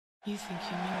You think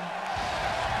you knew me?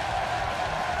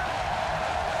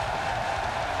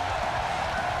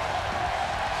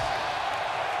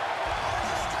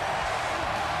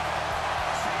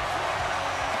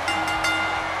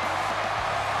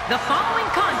 The following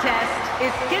contest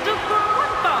is scheduled for one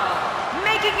fall,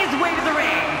 making his way to the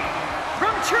ring.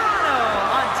 From Toronto,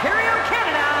 Ontario,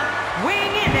 Canada,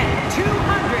 weighing in at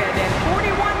 241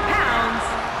 pounds,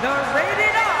 the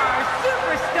Rated R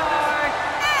Superstar,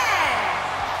 Edge!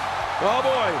 Oh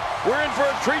boy, we're in for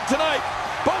a treat tonight.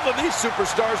 Both of these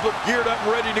superstars look geared up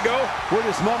and ready to go. We're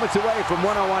just moments away from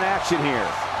one-on-one action here.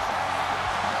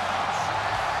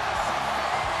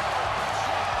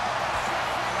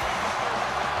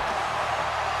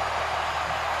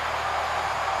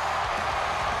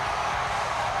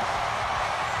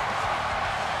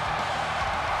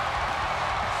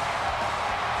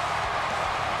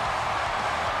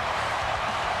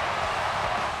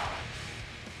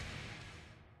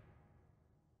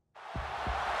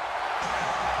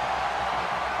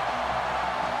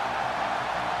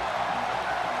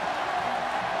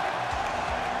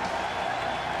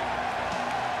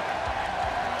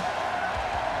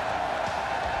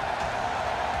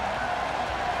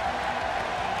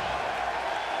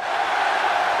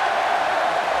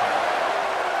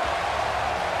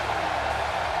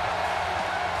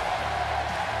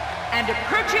 And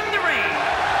approaching the ring,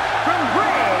 from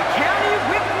Bray, County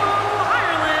Wicklow,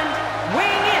 Ireland,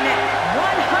 weighing in at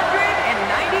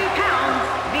 190 pounds,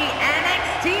 the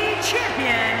NXT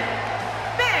Champion,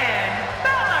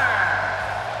 Bálor.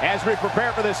 As we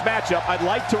prepare for this matchup, I'd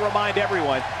like to remind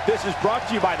everyone, this is brought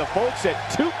to you by the folks at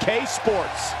 2K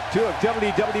Sports. Two of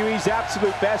WWE's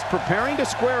absolute best preparing to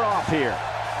square off here.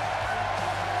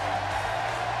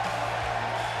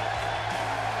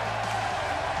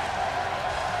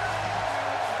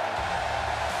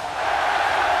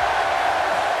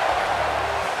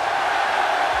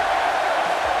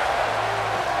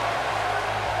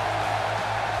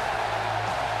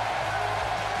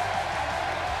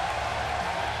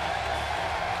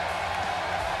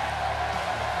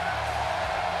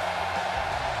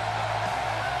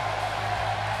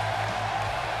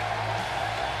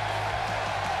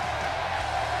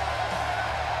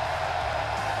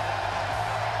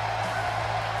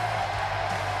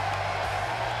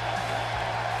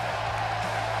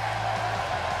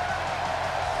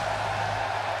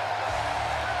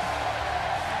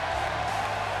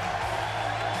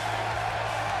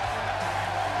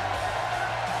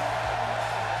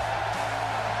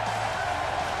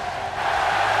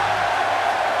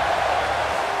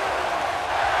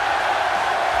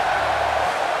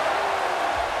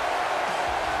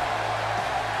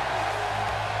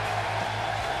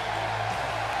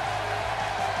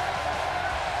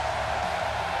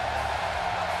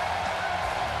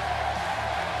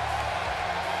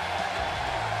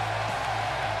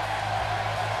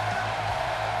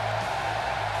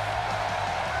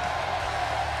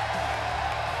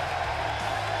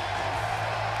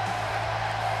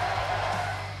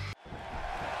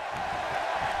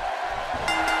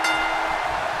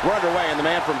 We're underway, and the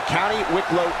man from County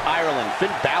Wicklow, Ireland,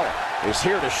 Finn Bálor, is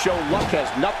here to show luck has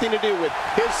nothing to do with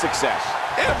his success.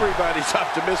 Everybody's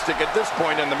optimistic at this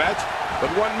point in the match, but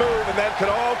one move and that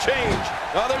could all change.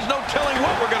 Now, there's no telling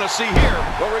what we're going to see here,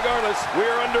 but regardless, we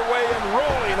are underway and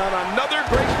rolling on another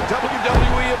great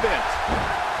WWE event.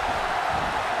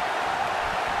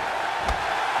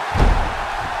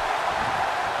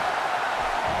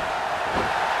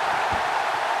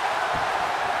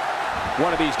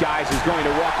 One of these guys is going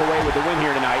to walk away with the win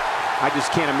here tonight. I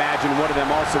just can't imagine one of them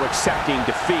also accepting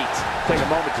defeat. Take a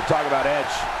moment to talk about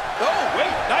Edge. Oh, wait,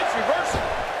 nice reversal.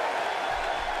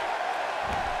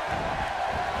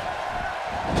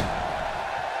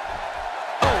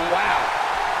 Oh, wow.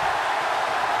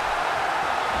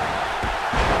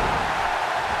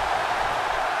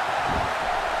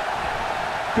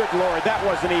 Good Lord, that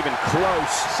wasn't even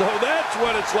close. So that's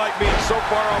what it's like being so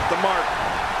far off the mark.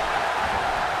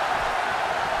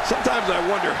 Sometimes I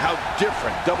wonder how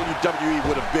different WWE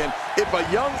would have been if a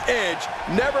young Edge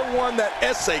never won that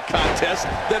essay contest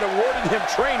that awarded him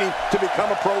training to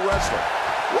become a pro wrestler.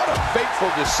 What a fateful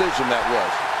decision that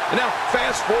was. And now,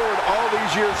 fast forward all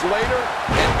these years later,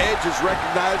 and Edge is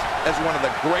recognized as one of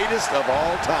the greatest of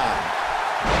all time.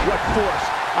 What force.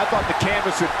 I thought the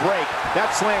canvas would break.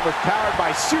 That slam was powered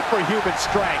by superhuman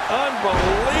strength.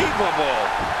 Unbelievable.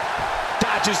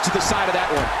 Dodges to the side of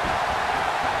that one.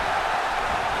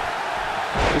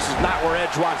 This is not where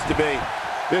Edge wants to be.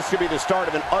 This could be the start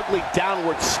of an ugly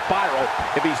downward spiral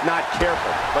if he's not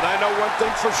careful. But I know one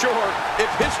thing for sure. If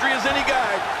history is any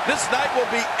guide, this night will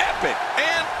be epic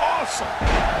and awesome.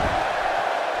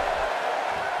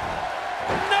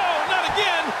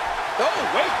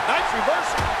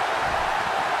 reversal.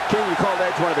 King, you called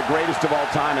Edge one of the greatest of all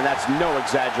time, and that's no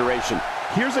exaggeration.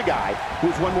 Here's a guy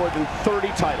who's won more than 30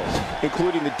 titles,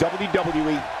 including the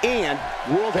WWE and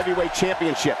World Heavyweight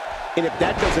Championship. And if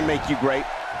that doesn't make you great,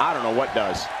 I don't know what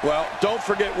does. Well, don't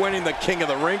forget winning the King of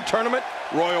the Ring tournament,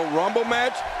 Royal Rumble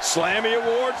match, Slammy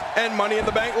Awards, and Money in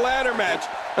the Bank ladder match.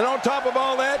 And on top of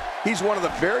all that, he's one of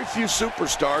the very few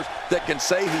superstars that can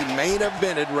say he main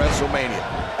evented WrestleMania.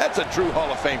 That's a true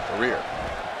Hall of Fame career.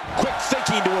 Quick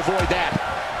thinking to avoid that.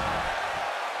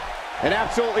 An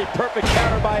absolutely perfect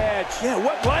counter by Edge. Yeah,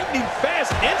 what lightning fast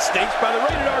instincts by the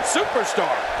Rated R superstar.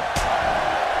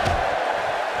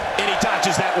 And he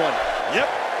dodges that one. Yep,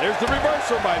 there's the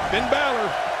reversal by Finn Bálor.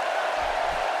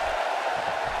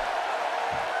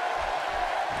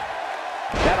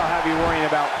 That'll have you worrying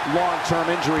about long-term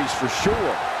injuries for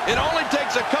sure. It only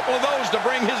takes a couple of those to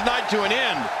bring his night to an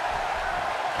end.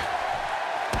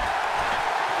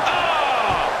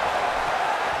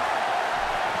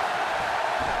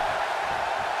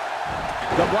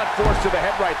 The blunt force to the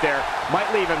head right there might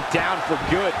leave him down for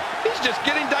good. He's just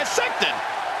getting dissected.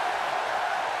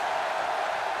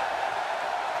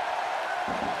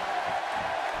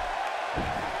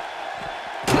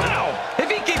 Wow! If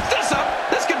he keeps this up,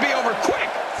 this could be over quick.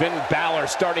 Finn Bálor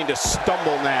starting to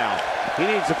stumble now. He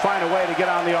needs to find a way to get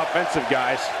on the offensive,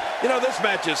 guys. You know, this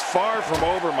match is far from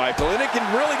over, Michael, and it can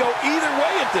really go either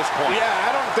way at this point. Yeah, I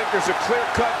don't think there's a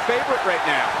clear-cut favorite right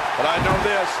now. But I know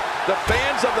this. The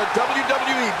fans of the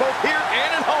WWE, both here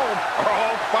and at home, are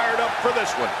all fired up for this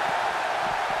one.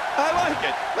 I like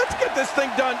it. Let's get this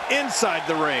thing done inside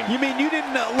the ring. You mean you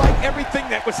didn't like everything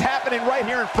that was happening right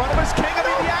here in front of us, King? I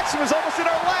mean, the action was almost in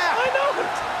our lap. I know it.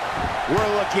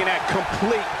 We're looking at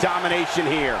complete domination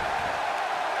here.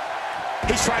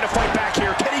 He's trying to fight back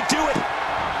here. Can he do it?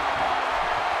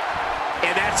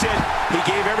 And that's it. He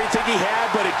gave everything he had,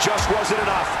 but it just wasn't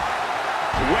enough.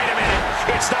 Wait a minute.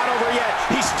 It's not over yet.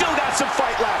 He's still got some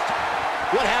fight left.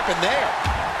 What happened there?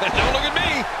 Don't look at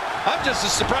me. I'm just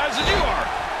as surprised as you are.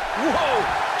 Whoa,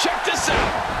 check this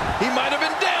out. He might have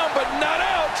been down, but not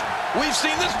out. We've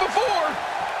seen this before.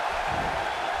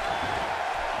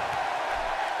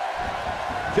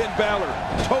 Finn Bálor,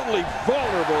 totally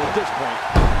vulnerable at this point.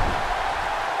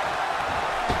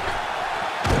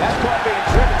 That ball being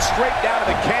driven straight down to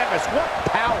the canvas. What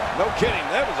power. No kidding.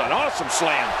 That was an awesome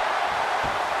slam.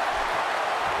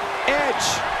 Edge.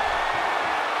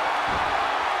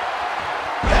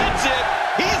 That's it.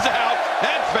 He's out.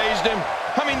 That phased him.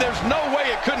 I mean, there's no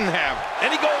way it couldn't have. And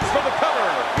he goes for the cover.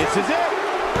 This is it.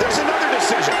 There's another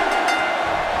decision.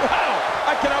 Wow.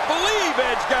 I cannot believe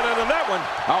Edge got out of that one.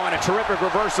 Oh, and a terrific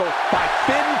reversal by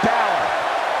Finn Bálor.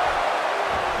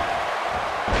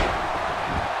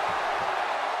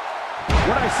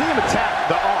 When I see him attack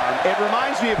the arm, it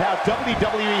reminds me of how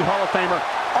WWE Hall of Famer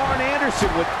Arn Anderson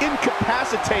would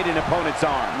incapacitate an opponent's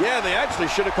arm. Yeah, they actually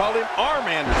should have called him Arm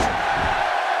Anderson.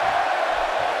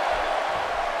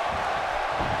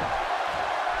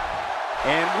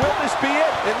 And will this be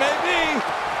it? It may be.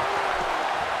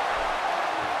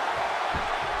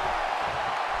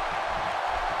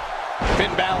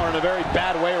 Finn Bálor in a very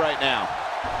bad way right now.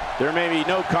 There may be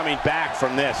no coming back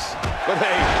from this. But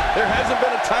hey, there hasn't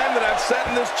been a time that I've sat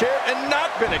in this chair and not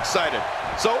been excited.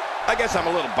 So, I guess I'm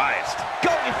a little biased.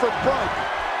 Going for broke.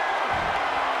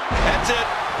 That's it.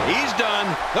 He's done.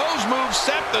 Those moves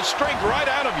sap the strength right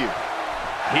out of you.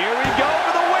 Here we go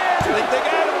for the win. I think they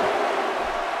got him.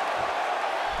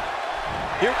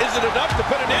 Here, is it enough to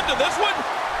put an end to this one?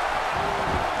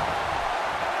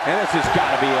 And this has got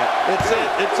to be it. It's it.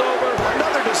 It's over.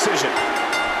 Another decision.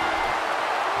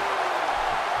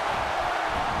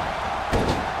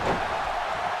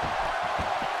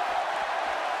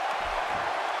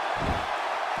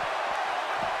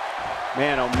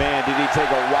 Man, oh man, did he take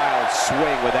a wild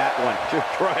swing with that one. You're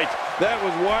right. That was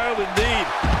wild indeed.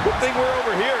 Good thing we're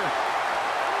over here.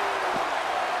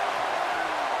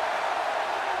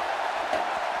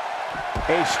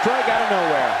 A strike out of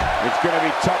nowhere. It's going to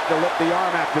be tough to lift the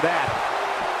arm after that.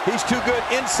 He's too good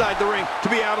inside the ring to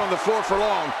be out on the floor for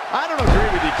long. I don't agree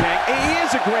with you, King. He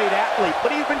is a great athlete, but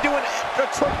he's been doing a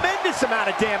tremendous amount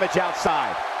of damage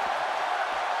outside.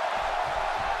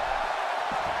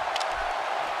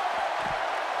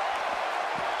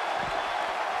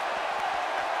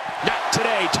 Not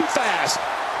today. Too fast.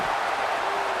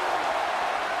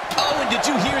 Oh, and did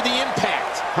you hear the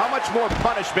impact? How much more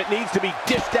punishment needs to be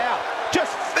dished out?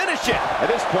 Just finish it. At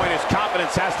this point, his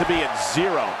confidence has to be at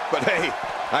zero. But hey,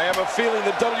 I have a feeling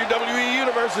the WWE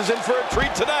Universe is in for a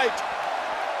treat tonight.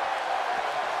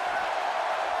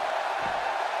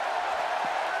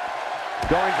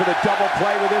 Going for the double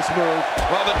play with this move.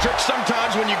 Well, the trick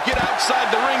sometimes when you get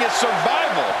outside the ring is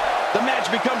survival. The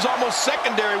match becomes almost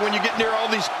secondary when you get near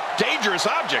all these dangerous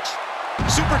objects.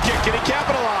 Super kick, can he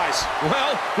capitalize?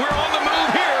 Well, we're on the move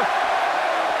here.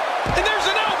 And there's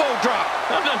an elbow drop.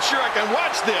 I'm not sure I can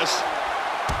watch this.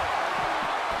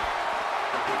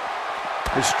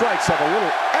 The strikes have a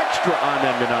little extra on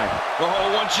them tonight.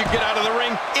 Oh, once you get out of the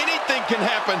ring, anything can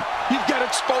happen. You've got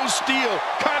exposed steel,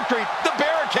 concrete, the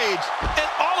barricades, and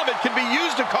all of it can be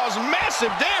used to cause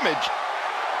massive damage.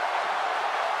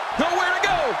 Nowhere to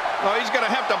go. Oh, he's going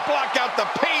to have to block out the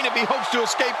pain if he hopes to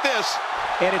escape this.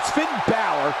 And it's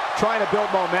Bálor trying to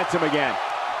build momentum again.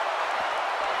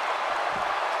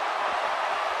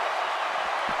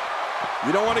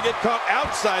 You don't want to get caught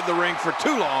outside the ring for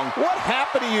too long. What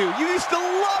happened to you? You used to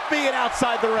love being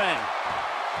outside the ring.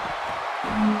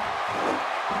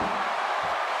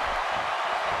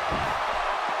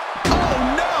 Oh,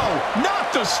 no!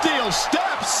 Not the steel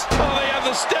steps! Oh, they have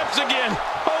the steps again.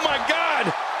 Oh, my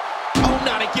God! Oh,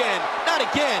 not again. Not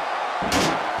again.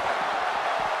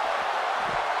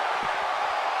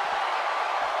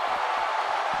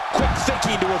 Quick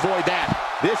thinking to avoid that.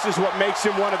 This is what makes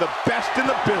him one of the best in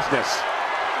the business.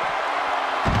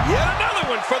 Yet another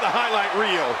one for the highlight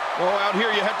reel. Oh, out here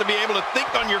you have to be able to think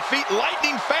on your feet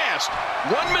lightning fast.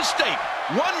 One mistake,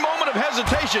 one moment of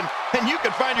hesitation, and you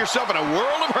could find yourself in a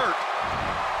world of hurt.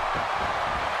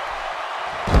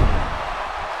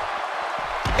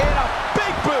 And a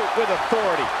big boot with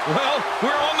authority. Well,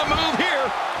 we're on the move here.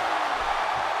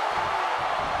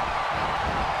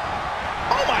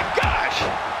 Oh, my gosh.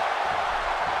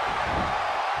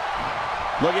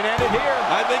 Looking at it here.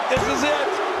 I think this is it.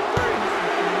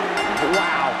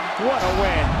 Wow, what a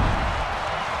win.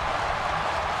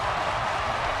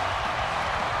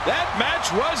 That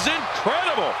match was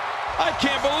incredible. I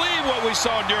can't believe what we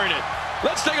saw during it.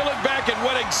 Let's take a look back at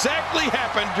what exactly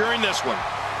happened during this one.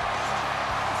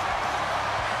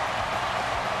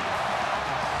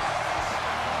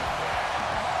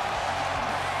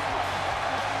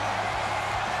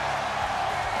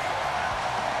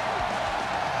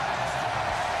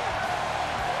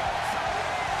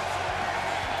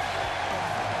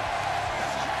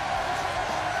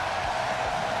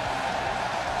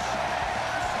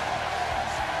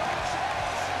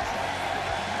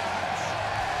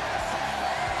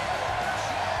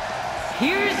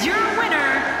 Here's your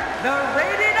winner, the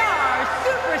Rated R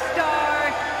Superstar,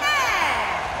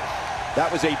 Edge. That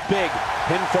was a big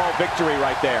pinfall victory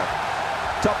right there.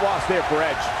 Tough loss there for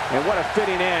Edge. And what a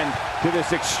fitting end to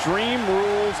this Extreme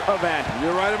Rules event.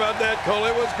 You're right about that, Cole.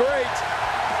 It was great.